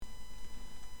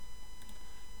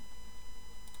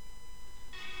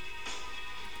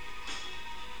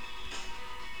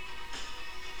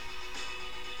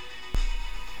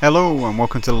Hello and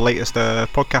welcome to the latest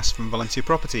podcast from Valencia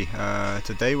Property.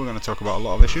 Today we're going to talk about a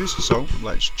lot of issues, so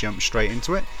let's jump straight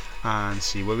into it and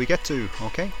see where we get to.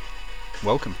 Okay,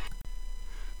 welcome.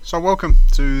 So welcome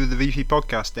to the VP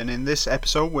podcast, and in this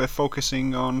episode we're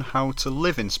focusing on how to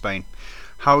live in Spain,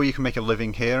 how you can make a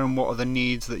living here and what are the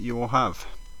needs that you will have.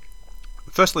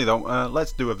 Firstly though,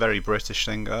 let's do a very British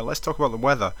thing. Let's talk about the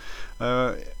weather.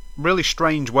 Really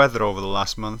strange weather over the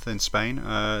last month in Spain.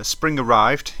 Spring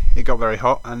arrived, it got very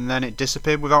hot, and then it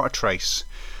disappeared without a trace.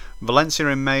 Valencia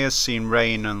in May has seen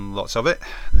rain and lots of it.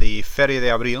 The Feria de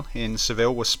Abril in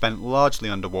Seville was spent largely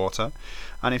underwater,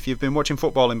 and if you've been watching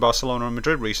football in Barcelona and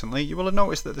Madrid recently, you will have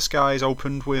noticed that the skies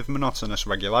opened with monotonous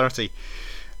regularity.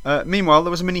 Meanwhile,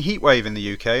 there was a mini heatwave in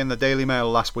the UK, and the Daily Mail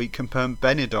last week compared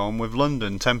Benidorm with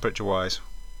London temperature-wise.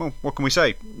 Well, what can we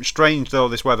say? Strange though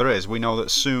this weather is, we know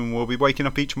that soon we'll be waking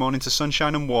up each morning to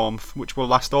sunshine and warmth, which will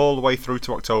last all the way through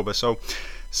to October. So,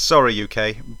 sorry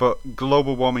UK, but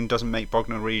global warming doesn't make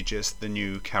Bognor Regis the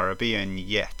new Caribbean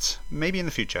yet. Maybe in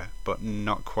the future, but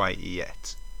not quite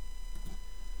yet.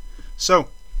 So,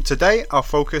 today our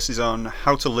focus is on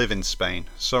how to live in Spain.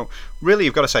 So, really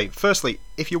you've got to say, firstly,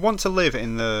 if you want to live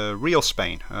in the real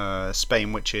Spain,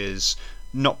 Spain which is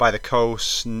not by the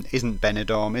coast, isn't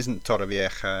Benidorm, isn't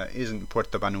Torrevieja, isn't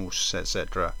Puerto Banús,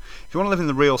 etc. If you want to live in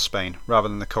the real Spain rather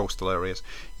than the coastal areas,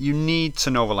 you need to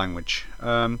know the language.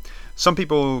 Some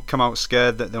people come out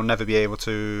scared that they'll never be able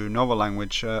to know the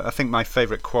language. I think my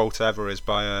favourite quote ever is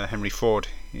by Henry Ford.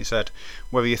 He said,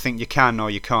 "Whether you think you can or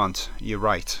you can't, you're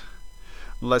right."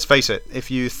 Let's face it,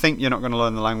 if you think you're not going to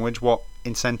learn the language, what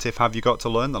incentive have you got to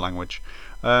learn the language?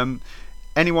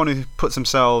 Anyone who puts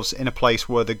themselves in a place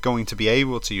where they're going to be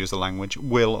able to use the language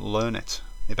will learn it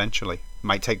eventually.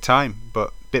 Might take time,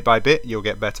 but bit by bit you'll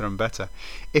get better and better.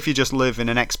 If you just live in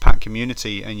an expat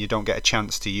community and you don't get a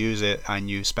chance to use it and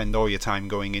you spend all your time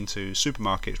going into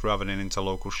supermarkets rather than into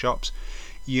local shops,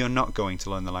 you're not going to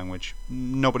learn the language.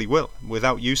 Nobody will.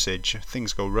 Without usage,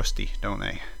 things go rusty, don't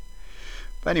they?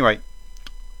 But anyway,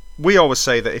 we always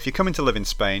say that if you're coming to live in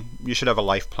Spain, you should have a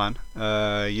life plan.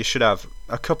 You should have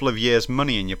a couple of years'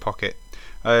 money in your pocket,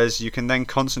 as you can then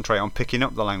concentrate on picking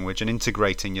up the language and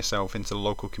integrating yourself into the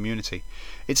local community.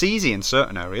 It's easy in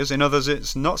certain areas, in others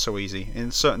it's not so easy.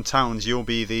 In certain towns you'll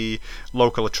be the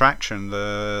local attraction,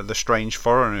 the strange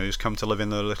foreigner who's come to live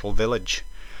in the little village.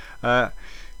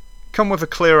 Come with a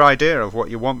clear idea of what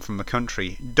you want from the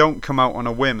country. Don't come out on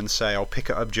a whim and say, I'll pick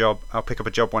up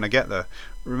a job when I get there.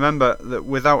 Remember that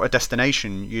without a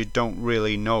destination, you don't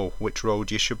really know which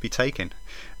road you should be taking.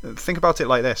 Think about it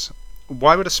like this.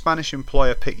 Why would a Spanish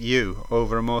employer pick you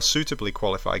over a more suitably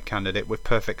qualified candidate with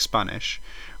perfect Spanish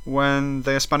when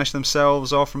they are Spanish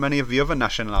themselves or from any of the other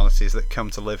nationalities that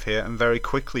come to live here and very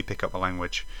quickly pick up the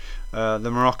language? The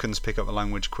Moroccans pick up the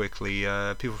language quickly,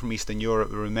 people from Eastern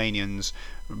Europe, the Romanians,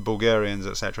 Bulgarians,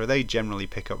 etc., they generally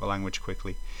pick up the language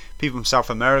quickly. People from South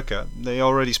America, they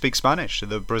already speak Spanish.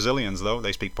 The Brazilians, though,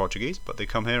 they speak Portuguese, but they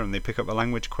come here and they pick up the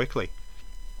language quickly.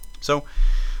 So,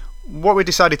 what we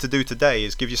decided to do today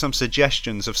is give you some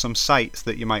suggestions of some sites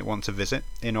that you might want to visit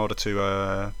in order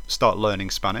to start learning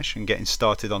Spanish and getting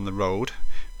started on the road,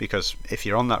 because if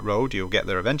you're on that road, you'll get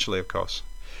there eventually, of course.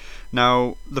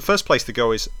 Now, the first place to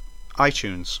go is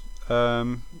iTunes.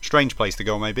 Strange place to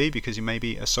go maybe, because you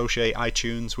maybe associate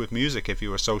iTunes with music if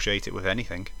you associate it with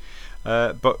anything.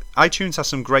 But iTunes has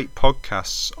some great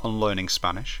podcasts on learning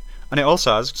Spanish, and it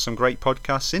also has some great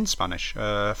podcasts in Spanish,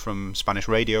 from Spanish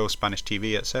radio, Spanish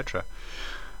TV, etc.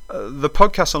 The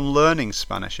podcasts on learning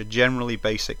Spanish are generally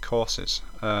basic courses.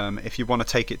 If you want to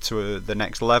take it to the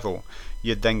next level,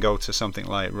 you'd then go to something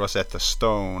like Rosetta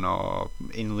Stone or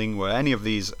InLingua, any of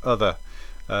these other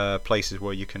places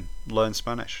where you can learn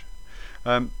Spanish.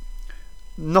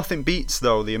 Nothing beats,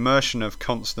 though, the immersion of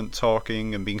constant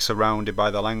talking and being surrounded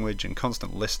by the language and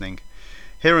constant listening.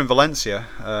 Here in Valencia,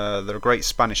 there are great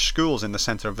Spanish schools in the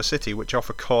centre of the city which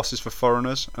offer courses for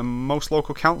foreigners, and most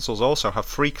local councils also have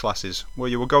free classes where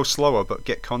you will go slower but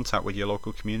get contact with your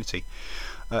local community.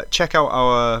 Check out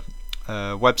our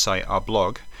website, our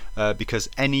blog, because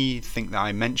anything that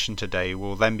I mentioned today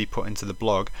will then be put into the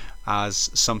blog as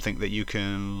something that you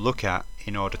can look at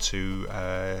in order to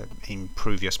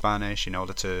improve your Spanish, in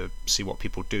order to see what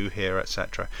people do here,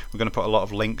 etc. We're going to put a lot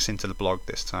of links into the blog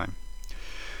this time.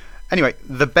 Anyway,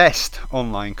 the best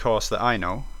online course that I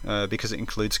know, because it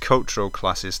includes cultural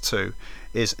classes too,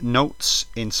 is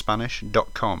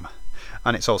notesinspanish.com.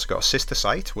 And it's also got a sister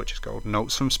site, which is called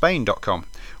notesfromspain.com,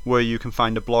 where you can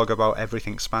find a blog about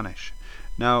everything Spanish.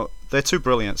 Now, they're two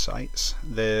brilliant sites.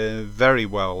 They're very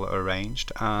well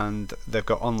arranged, and they've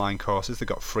got online courses, they've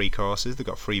got free courses, they've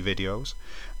got free videos.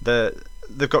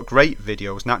 they've got great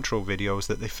videos, natural videos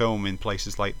that they film in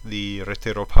places like the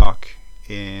Retiro Park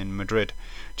in Madrid.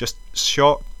 Just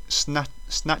short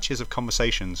snatches of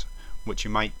conversations which you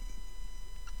might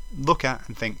look at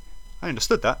and think, I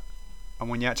understood that. And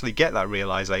when you actually get that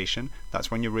realization, that's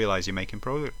when you realize you're making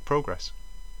progress.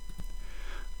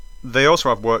 They also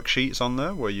have worksheets on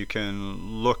there where you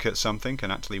can look at something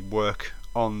and actually work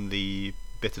on the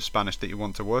bit of Spanish that you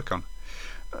want to work on.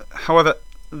 However,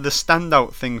 the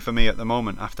standout thing for me at the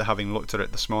moment, after having looked at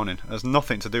it this morning, has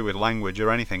nothing to do with language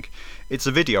or anything. It's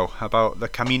a video about the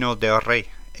Camino del Rey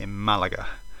in Malaga.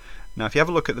 Now, if you have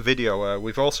a look at the video,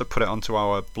 we've also put it onto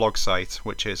our blog site,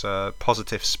 which is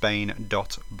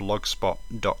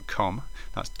positivespain.blogspot.com.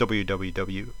 That's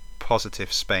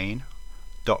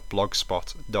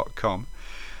www.positivespain.blogspot.com.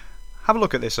 Have a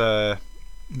look at this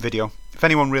video. If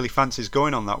anyone really fancies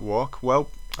going on that walk, well,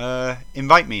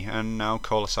 invite me and I'll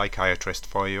call a psychiatrist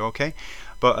for you, okay?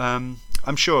 But I'm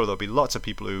sure there'll be lots of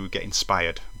people who get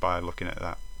inspired by looking at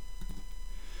that.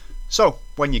 So,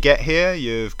 when you get here,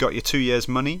 you've got your 2 years'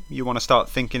 money, you want to start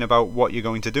thinking about what you're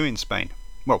going to do in Spain.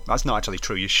 Well, that's not actually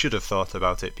true, you should have thought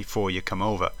about it before you come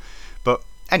over. But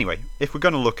anyway, if we're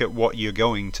going to look at what you're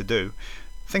going to do,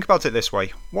 think about it this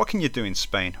way. What can you do in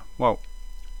Spain? Well,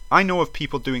 I know of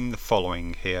people doing the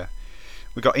following here.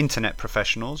 We've got internet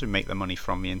professionals who make their money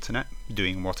from the internet,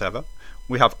 doing whatever.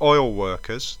 We have oil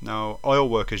workers. Now, oil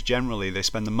workers generally, they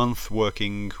spend a month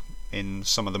working in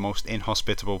some of the most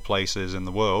inhospitable places in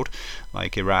the world,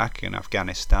 like Iraq and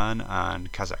Afghanistan and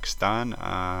Kazakhstan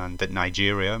and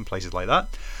Nigeria and places like that.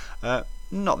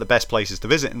 Not the best places to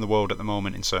visit in the world at the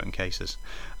moment in certain cases.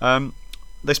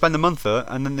 They spend a month there,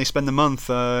 and then they spend a month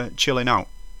chilling out.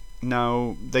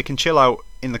 Now, they can chill out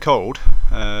in the cold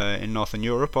in Northern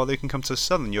Europe, or they can come to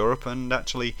Southern Europe and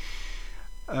actually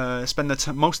spend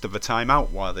most of the time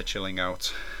out while they're chilling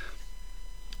out.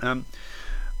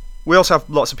 We also have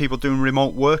lots of people doing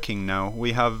remote working now.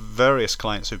 We have various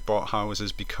clients who've bought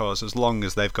houses because as long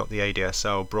as they've got the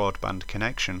ADSL broadband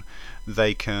connection,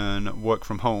 they can work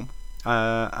from home.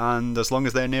 And as long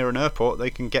as they're near an airport, they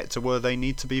can get to where they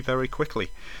need to be very quickly.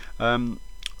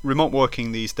 Remote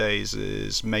working these days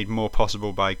is made more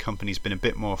possible by companies being a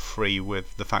bit more free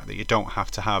with the fact that you don't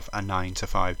have to have a 9 to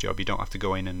 5 job. You don't have to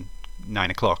go in at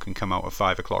 9 o'clock and come out at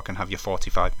 5 o'clock and have your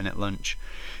 45-minute lunch.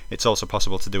 It's also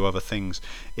possible to do other things.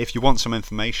 If you want some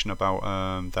information about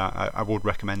that, I would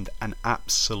recommend an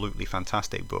absolutely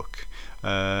fantastic book.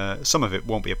 Some of it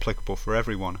won't be applicable for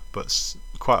everyone, but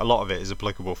quite a lot of it is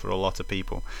applicable for a lot of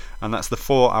people. And that's The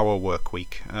 4-Hour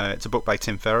Workweek. It's a book by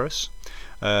Tim Ferriss.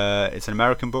 It's an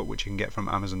American book which you can get from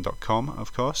Amazon.com,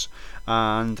 of course,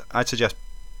 and I'd suggest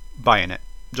buying it.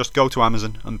 Just go to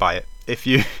Amazon and buy it. If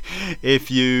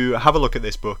you have a look at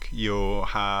this book, you'll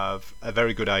have a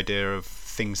very good idea of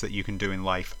things that you can do in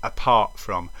life apart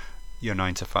from your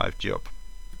 9 to 5 job.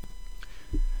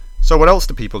 So what else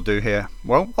do people do here?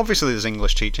 Well, obviously there's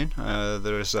English teaching.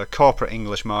 There's a corporate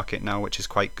English market now which is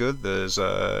quite good. There's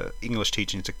English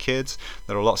teaching to kids.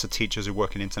 There are lots of teachers who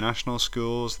work in international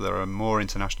schools. There are more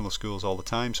international schools all the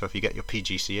time, so if you get your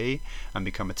PGCE and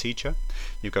become a teacher,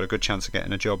 you've got a good chance of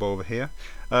getting a job over here.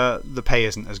 The pay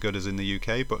isn't as good as in the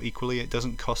UK, but equally it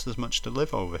doesn't cost as much to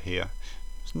live over here.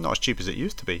 It's not as cheap as it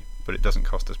used to be, but it doesn't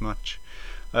cost as much.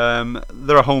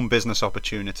 There are home business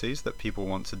opportunities that people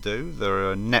want to do. There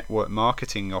are network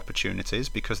marketing opportunities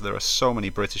because there are so many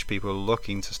British people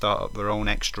looking to start up their own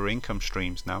extra income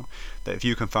streams now that if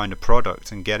you can find a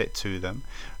product and get it to them,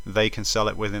 they can sell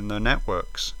it within their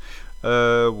networks.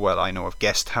 Well, I know of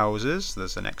guest houses.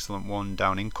 There's an excellent one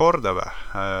down in Cordoba,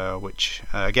 which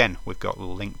again we've got a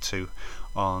link to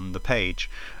on the page.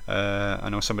 I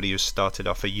know somebody who started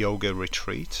off a yoga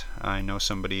retreat. I know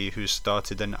somebody who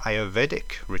started an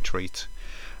Ayurvedic retreat.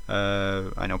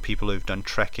 I know people who've done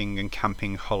trekking and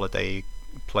camping holiday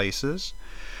places.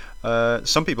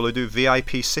 Some people who do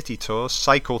VIP city tours,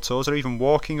 cycle tours, or even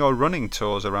walking or running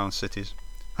tours around cities.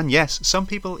 And yes, some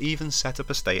people even set up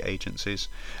estate agencies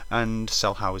and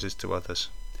sell houses to others.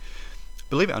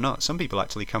 Believe it or not, some people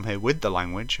actually come here with the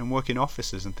language and work in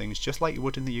offices and things just like you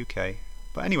would in the UK.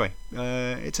 But anyway,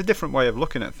 it's a different way of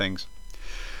looking at things.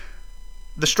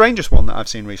 The strangest one that I've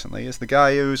seen recently is the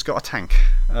guy who's got a tank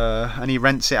and he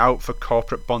rents it out for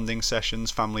corporate bonding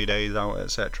sessions, family days out,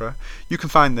 etc. You can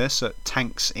find this at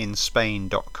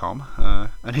tanksinspain.com,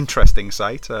 an interesting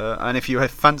site. And if you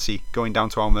fancy going down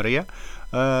to Almeria,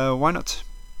 why not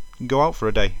go out for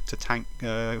a day to tank,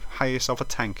 hire yourself a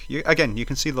tank. Again, you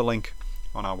can see the link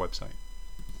on our website.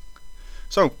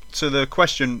 So, to the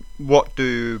question, what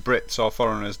do Brits or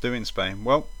foreigners do in Spain?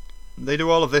 Well, they do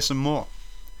all of this and more.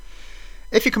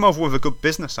 If you come over with a good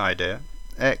business idea,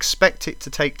 expect it to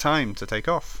take time to take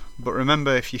off. But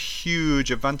remember, if your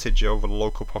huge advantage over the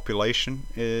local population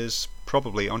is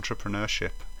probably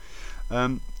entrepreneurship.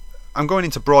 I'm going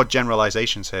into broad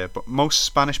generalizations here, but most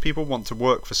Spanish people want to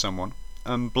work for someone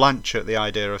and blanch at the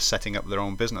idea of setting up their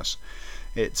own business.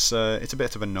 It's a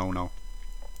bit of a no-no.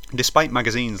 Despite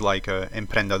magazines like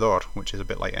Emprendedor, which is a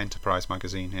bit like Enterprise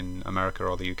magazine in America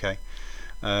or the UK,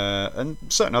 and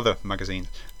certain other magazines,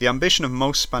 the ambition of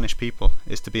most Spanish people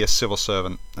is to be a civil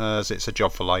servant, as it's a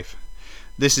job for life.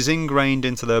 This is ingrained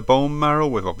into their bone marrow,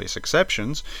 with obvious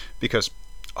exceptions, because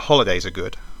holidays are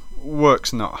good,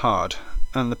 work's not hard,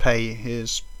 and the pay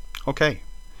is okay.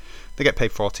 They get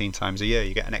paid 14 times a year.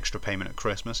 You get an extra payment at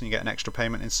Christmas, and you get an extra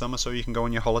payment in summer, so you can go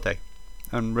on your holiday.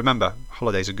 And remember,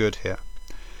 holidays are good here.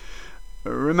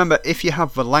 Remember, if you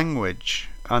have the language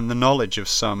and the knowledge of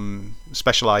some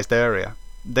specialised area,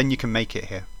 then you can make it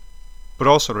here. But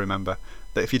also remember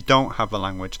that if you don't have the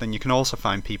language, then you can also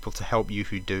find people to help you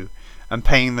who do, and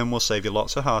paying them will save you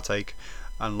lots of heartache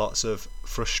and lots of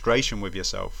frustration with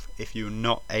yourself if you're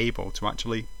not able to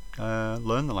actually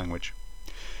learn the language.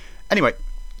 Anyway,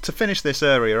 to finish this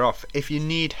area off, if you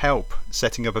need help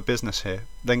setting up a business here,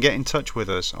 then get in touch with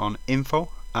us on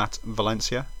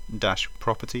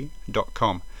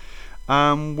info@valencia-property.com.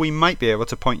 We might be able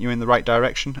to point you in the right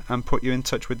direction and put you in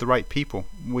touch with the right people.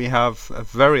 We have a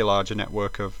very large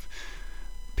network of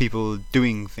people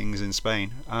doing things in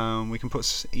Spain. We can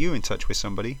put you in touch with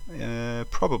somebody,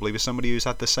 probably with somebody who's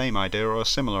had the same idea or a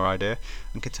similar idea,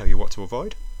 and can tell you what to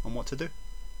avoid and what to do.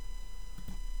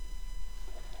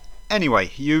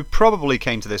 Anyway, you probably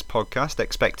came to this podcast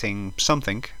expecting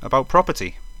something about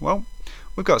property. Well,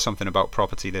 we've got something about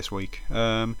property this week.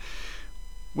 We're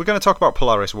going to talk about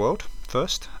Polaris World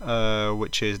first,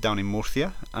 which is down in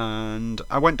Murcia, and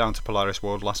I went down to Polaris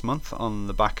World last month on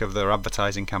the back of their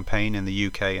advertising campaign in the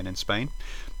UK and in Spain.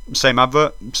 Same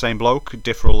advert, same bloke,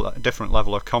 different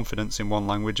level of confidence in one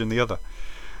language and the other.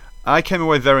 I came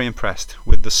away very impressed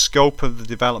with the scope of the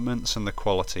developments and the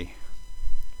quality.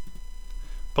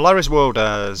 Polaris World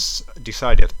has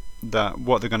decided that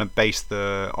what they're going to base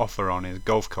the offer on is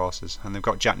golf courses, and they've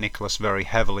got Jack Nicklaus very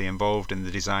heavily involved in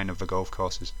the design of the golf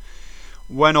courses.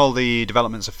 When all the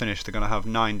developments are finished, they're going to have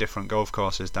 9 different golf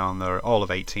courses down there, all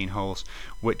of 18 holes,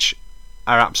 which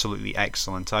are absolutely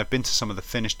excellent. I've been to some of the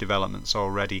finished developments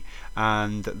already,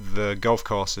 and the golf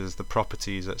courses, the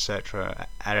properties, etc.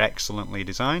 are excellently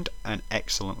designed and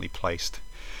excellently placed.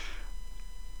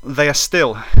 They are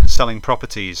still selling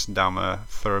properties down there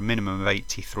for a minimum of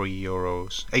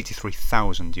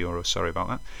 €83,000, sorry about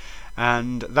that,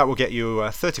 and that will get you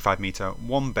a 35-metre,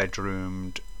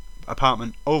 1-bedroomed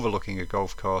apartment overlooking a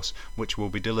golf course, which will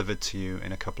be delivered to you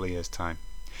in a couple of years' time.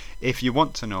 If you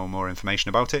want to know more information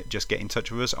about it, just get in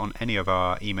touch with us on any of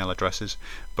our email addresses,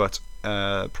 but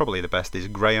probably the best is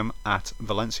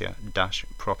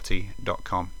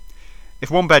graham@valencia-property.com. If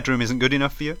 1 bedroom isn't good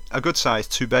enough for you, a good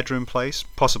sized 2-bedroom place,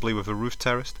 possibly with a roof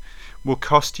terraced, will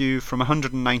cost you from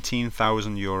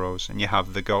 €119,000, and you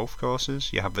have the golf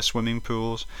courses, you have the swimming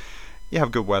pools, you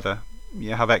have good weather,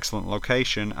 you have excellent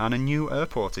location, and a new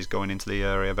airport is going into the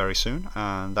area very soon,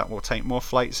 and that will take more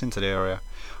flights into the area.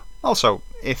 Also,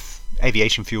 if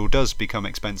aviation fuel does become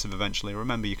expensive eventually,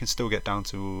 remember you can still get down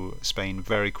to Spain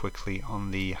very quickly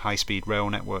on the high-speed rail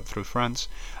network through France,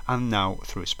 and now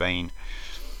through Spain.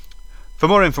 For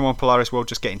more info on Polaris World,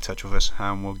 just get in touch with us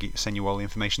and we'll send you all the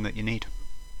information that you need.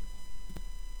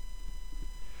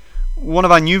 One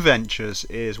of our new ventures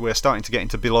is we're starting to get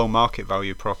into below market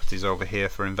value properties over here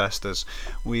for investors.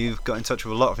 We've got in touch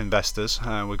with a lot of investors,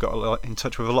 we've got in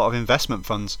touch with a lot of investment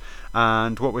funds,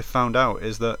 and what we've found out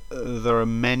is that there are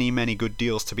many good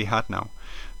deals to be had now.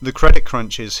 The credit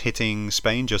crunch is hitting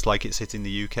Spain just like it's hitting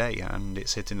the UK, and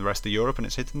it's hitting the rest of Europe, and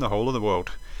it's hitting the whole of the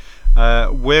world.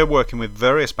 We're working with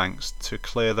various banks to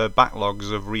clear their backlogs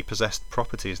of repossessed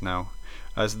properties now,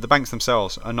 as the banks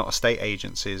themselves are not estate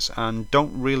agencies and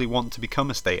don't really want to become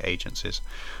estate agencies.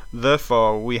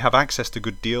 Therefore, we have access to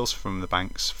good deals from the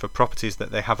banks for properties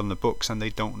that they have on the books and they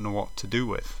don't know what to do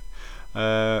with.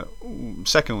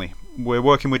 Secondly, we're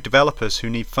working with developers who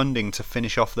need funding to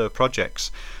finish off their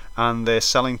projects, and they're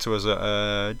selling to us at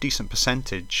a decent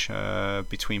percentage,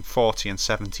 between 40 and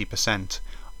 70%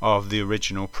 of the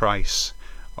original price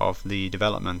of the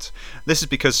development. This is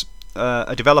because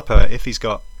a developer, if he's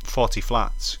got 40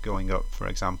 flats going up, for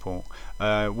example,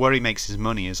 where he makes his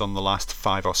money is on the last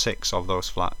 5 or 6 of those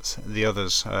flats. The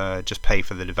others just pay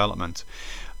for the development.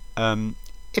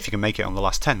 If you can make it on the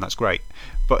last 10, that's great.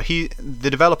 But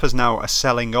the developers now are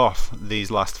selling off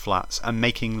these last flats and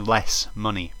making less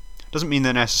money. Doesn't mean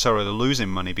they're necessarily losing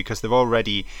money, because they've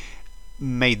already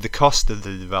made the cost of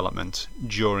the development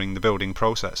during the building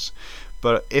process.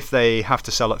 But if they have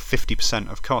to sell at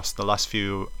 50% of cost the last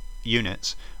few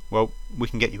units, well, we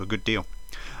can get you a good deal.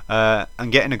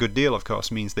 And getting a good deal, of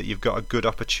course, means that you've got a good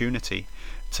opportunity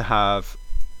to have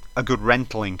a good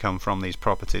rental income from these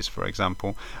properties, for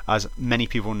example, as many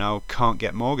people now can't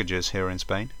get mortgages here in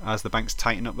Spain as the banks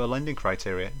tighten up their lending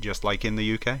criteria, just like in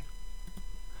the UK.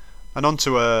 And on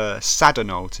to a sadder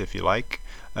note, if you like,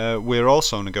 we're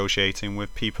also negotiating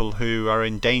with people who are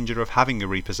in danger of having a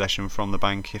repossession from the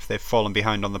bank if they've fallen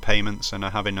behind on the payments and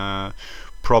are having a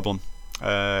problem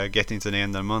getting to the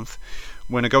end of the month.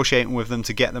 We're negotiating with them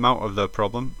to get them out of the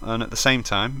problem, and at the same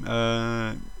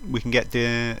time we can get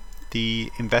the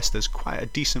investors quite a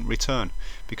decent return,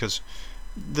 because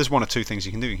there's one or two things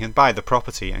you can do. You can buy the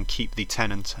property and keep the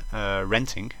tenant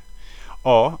renting,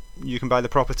 or you can buy the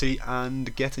property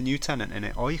and get a new tenant in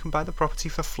it, or you can buy the property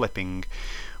for flipping.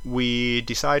 We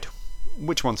decide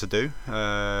which one to do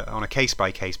on a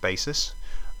case-by-case basis,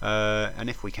 and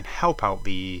if we can help out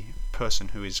the person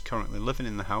who is currently living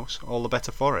in the house, all the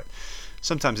better for it.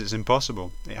 Sometimes it's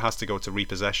impossible. It has to go to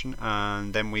repossession,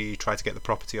 and then we try to get the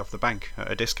property off the bank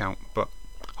at a discount, but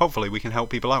hopefully we can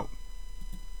help people out.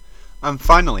 And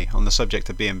finally, on the subject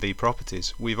of B&V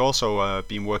properties, we've also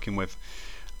been working with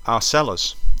our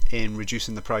sellers in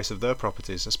reducing the price of their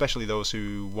properties, especially those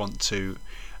who want to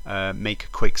make a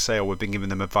quick sale. We've been giving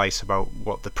them advice about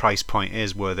what the price point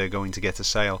is where they're going to get a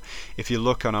sale. If you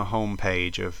look on our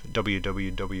homepage of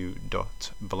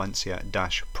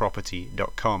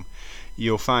www.valencia-property.com,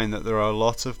 you'll find that there are a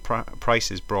lot of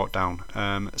prices brought down.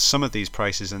 Some of these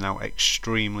prices are now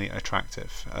extremely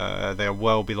attractive. They are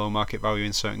well below market value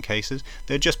in certain cases.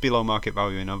 They're just below market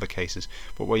value in other cases.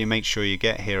 But what you make sure you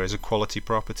get here is a quality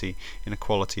property in a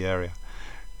quality area.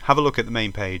 Have a look at the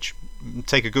main page.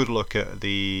 Take a good look at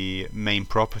the main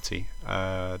property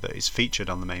that is featured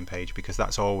on the main page, because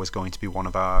that's always going to be one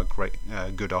of our great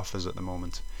good offers at the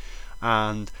moment.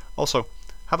 And also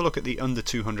have a look at the under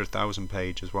 200,000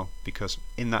 page as well, because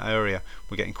in that area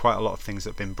we're getting quite a lot of things that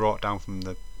have been brought down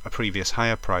from a previous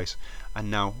higher price, and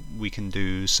now we can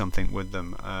do something with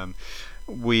them.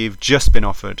 We've just been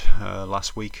offered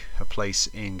last week a place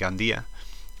in Gandia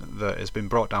that has been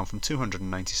brought down from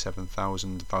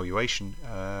 297,000 valuation.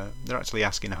 They're actually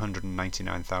asking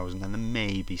 199,000, and there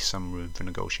may be some room for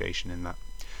negotiation in that.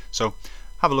 So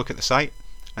have a look at the site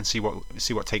and see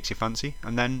what takes your fancy,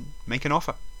 and then make an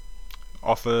offer.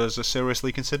 Offers are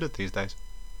seriously considered these days.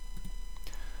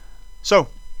 So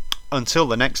until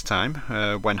the next time,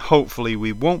 when hopefully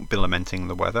we won't be lamenting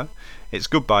the weather, it's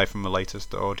goodbye from the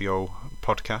latest audio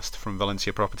podcast from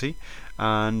Valencia Property,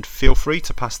 and feel free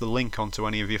to pass the link on to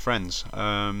any of your friends.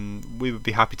 We would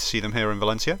be happy to see them here in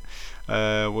Valencia.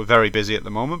 We're very busy at the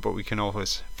moment, but we can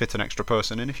always fit an extra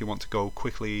person in if you want to go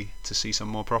quickly to see some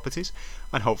more properties,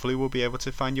 and hopefully we'll be able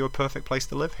to find you a perfect place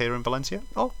to live here in Valencia,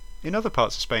 or in other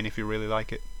parts of Spain if you really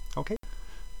like it. Okay.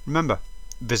 Remember,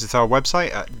 visit our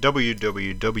website at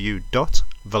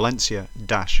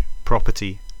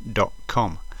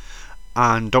www.valencia-property.com,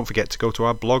 and don't forget to go to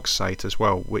our blog site as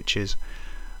well, which is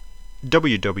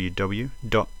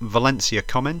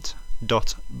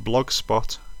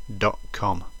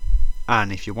www.valenciacomment.blogspot.com.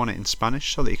 And if you want it in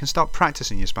Spanish so that you can start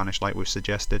practicing your Spanish like we've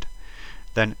suggested,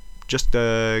 then just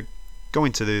go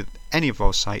into any of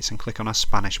those sites and click on our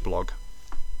Spanish blog.